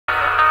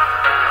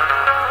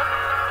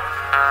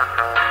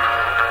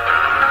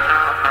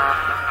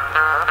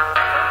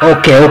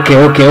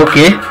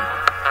Okay.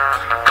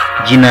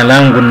 Jina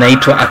langu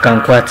naitwa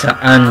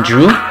Akankwata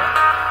Andrew.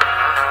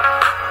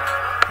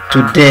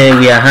 Today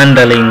we are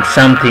handling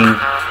something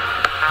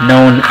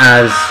known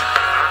as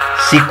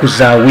siku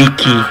za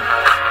wiki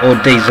or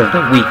days of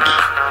the week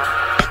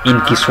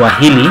in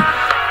Kiswahili.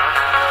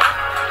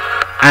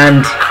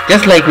 And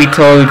just like we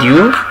told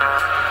you,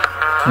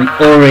 we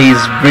always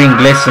bring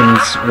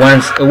lessons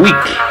once a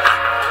week.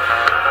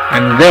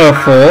 And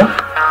therefore,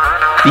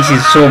 this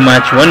is so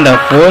much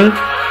wonderful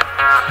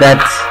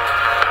that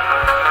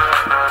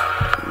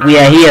we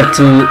are here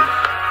to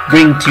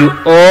bring to you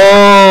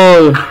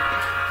all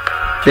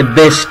the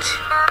best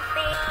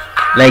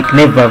like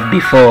never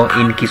before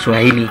in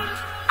Kiswahili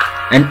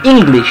and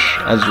English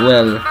as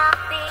well.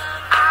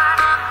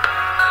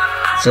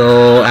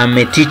 So I'm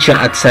a teacher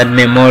at Sad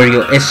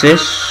Memorial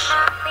SS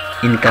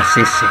in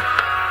Kasese,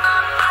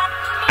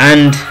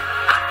 and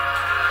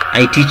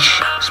I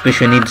teach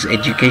special needs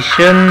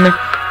education,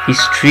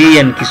 history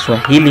and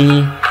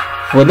Kiswahili.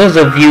 For those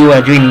of you who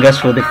are joining us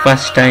for the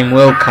first time,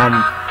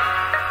 welcome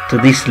to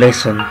this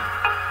lesson.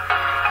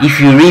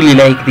 If you really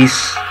like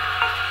this,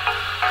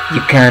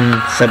 you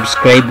can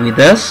subscribe with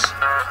us.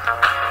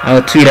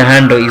 Our Twitter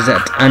handle is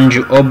at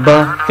Andrew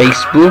Oba,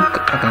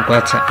 Facebook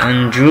Akankwata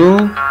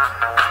Andrew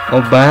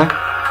Oba,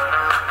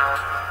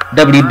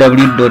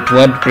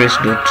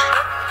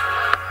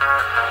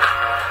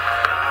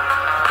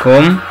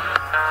 www.wordpress.com.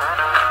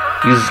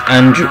 use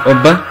Andrew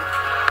Oba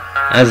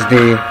as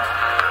the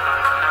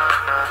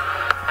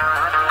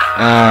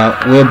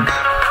web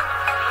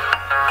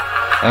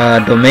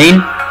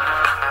domain,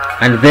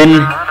 and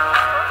then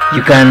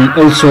you can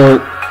also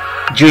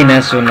join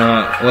us on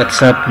our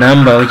WhatsApp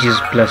number, which is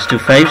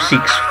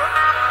 +256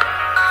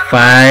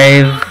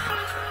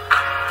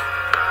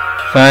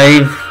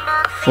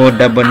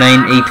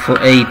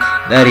 55499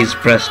 that is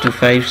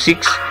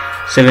 +256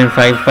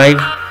 755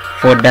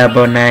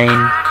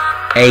 499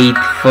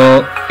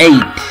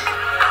 848.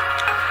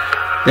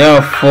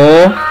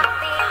 Therefore,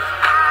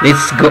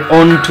 let's go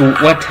on to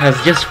what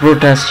has just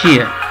brought us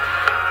here.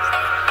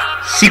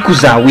 Siku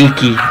za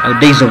wiki, or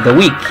days of the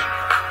week.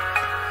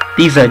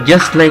 These are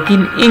just like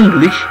in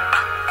English.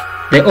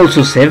 They're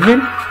also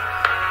 7.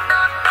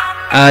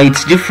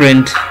 It's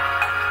different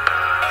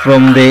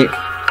from the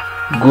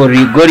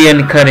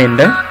Gregorian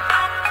calendar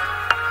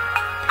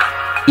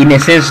in a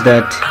sense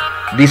that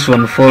this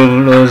one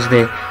follows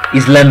the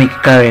Islamic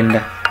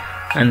calendar,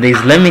 and the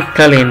Islamic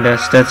calendar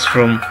starts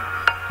from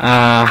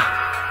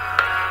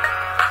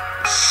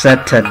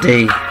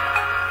Saturday,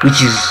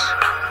 which is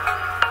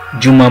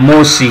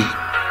Jumamosi.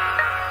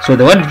 So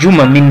the word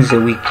Juma means a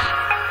week.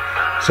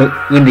 So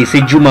when they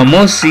say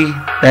Jumamosi,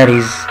 that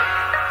is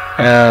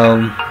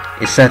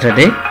a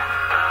Saturday,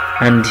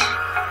 and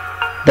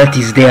that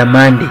is their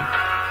Monday.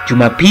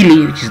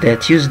 Jumapili, which is their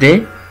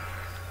Tuesday,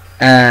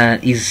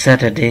 is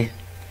Saturday.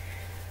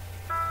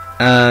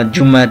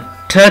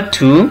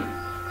 Jumatatu,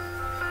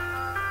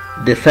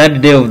 the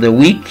third day of the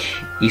week,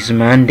 is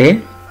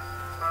Monday.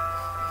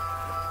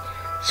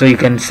 So you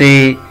can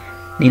say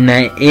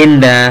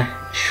ninaenda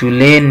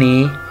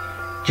shuleni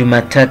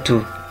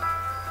Jumatatu.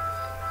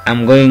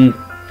 I'm going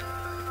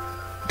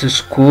to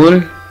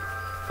school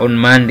on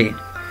Monday.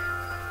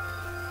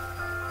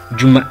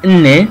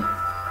 Jumanne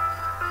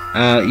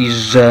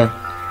is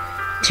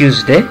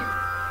Tuesday,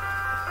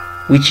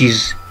 which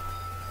is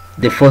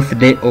the 4th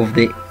day of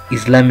the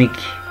Islamic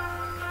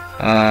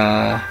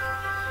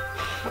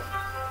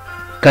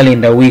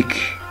calendar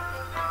week.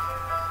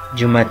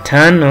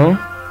 Jumatano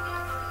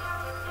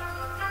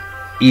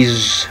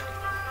is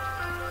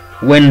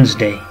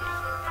Wednesday,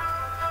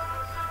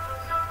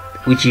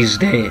 which is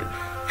the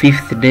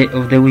 5th day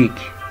of the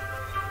week.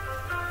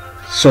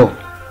 So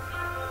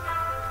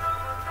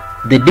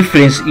the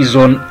difference is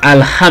on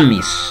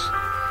Alhamis,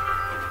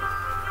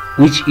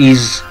 which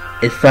is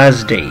a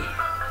Thursday,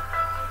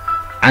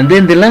 and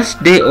then the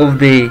last day of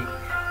the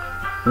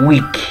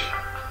week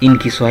in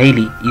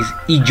Kiswahili is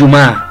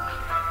Ijumaa.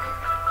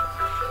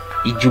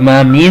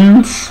 Ijumaa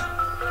means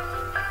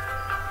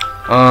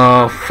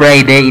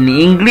Friday in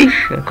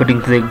English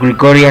according to the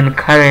Gregorian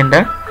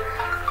calendar,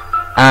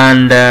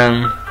 and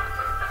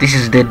this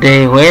is the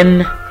day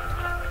when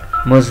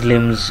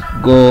Muslims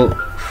go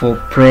for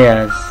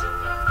prayers,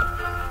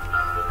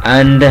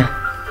 and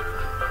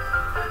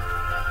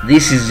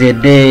this is a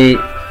day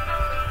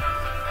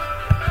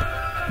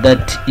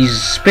that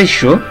is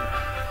special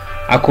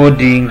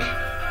according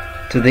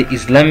to the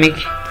Islamic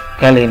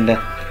calendar.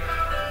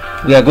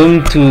 We are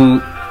going to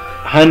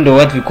handle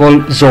what we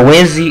call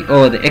zoezi,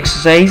 or the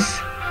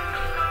exercise,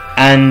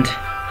 and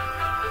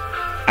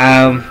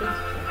I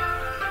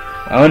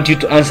want you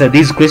to answer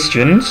these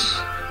questions.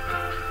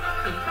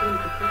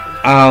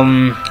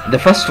 The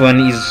first one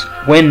is,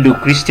 when do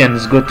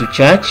Christians go to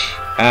church?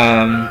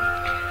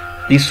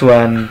 This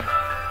one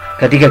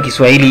katika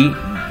Kiswahili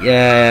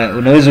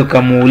unaweza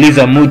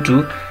ukamuuliza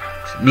mtu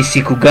ni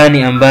siku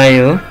gani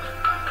ambayo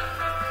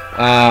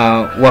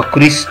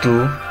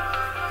Wakristo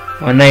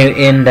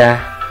wanayoenda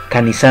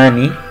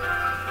kanisani.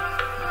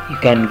 You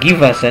can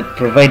give us and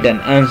provide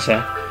an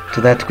answer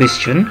to that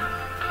question.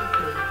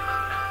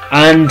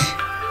 And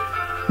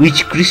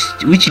which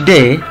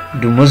day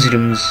do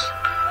Muslims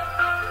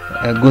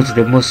go to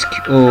the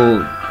mosque,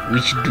 or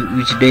which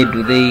day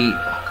do they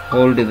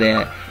hold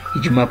their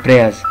Ijma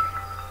prayers?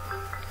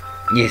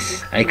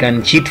 Yes, I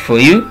can cheat for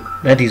you.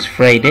 That is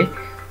Friday.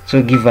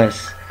 So give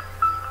us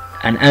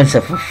an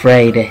answer for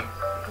Friday.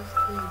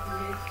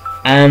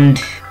 And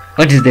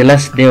what is the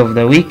last day of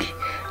the week?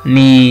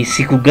 Ni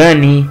siku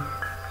gani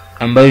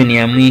ambayo ni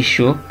ya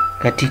mwisho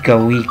katika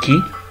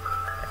wiki?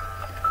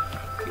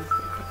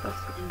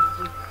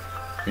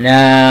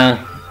 Now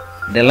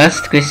the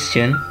next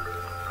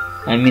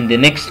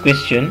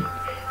question,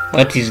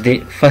 what is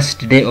the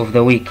first day of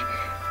the week?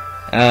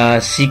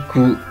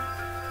 Siku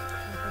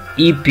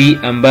ipi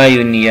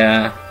ambayo ni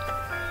ya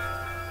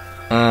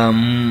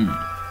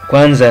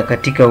kwanza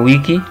katika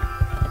wiki?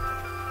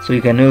 So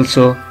you can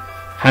also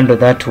handle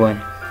that one.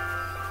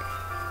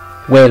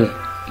 Well,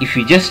 if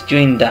you just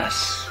joined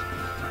us,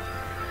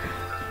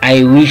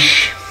 I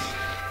wish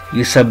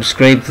you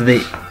subscribe to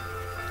the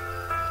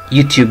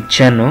YouTube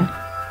channel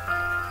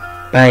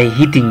by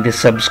hitting the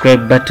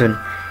subscribe button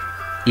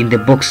in the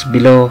box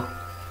below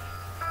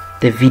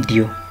the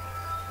video.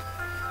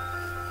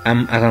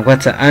 I'm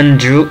Akakwata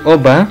Andrew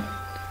Oba.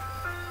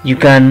 You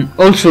can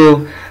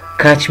also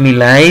catch me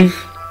live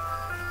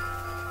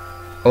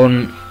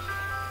on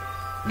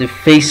the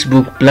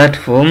Facebook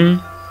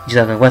platform,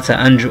 Akakwata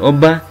Andrew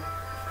Oba,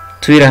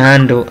 Twitter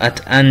handle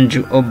at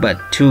Andrew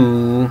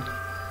Oba2,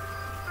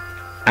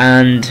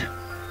 and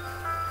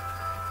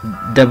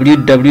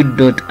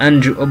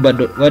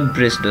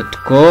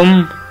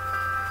www.andrewoba.wordpress.com.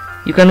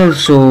 You can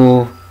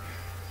also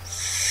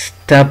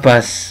tap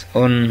us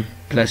on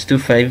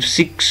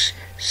 +256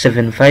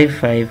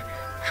 755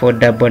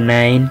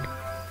 499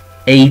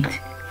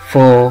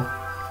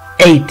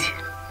 848.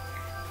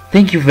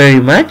 Thank you very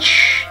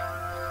much.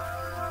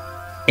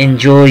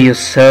 Enjoy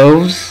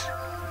yourselves.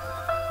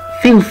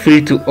 Feel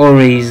free to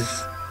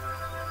always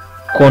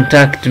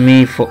contact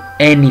me for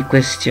any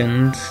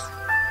questions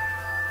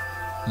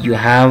you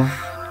have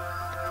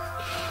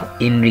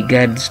in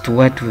regards to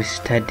what we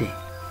study.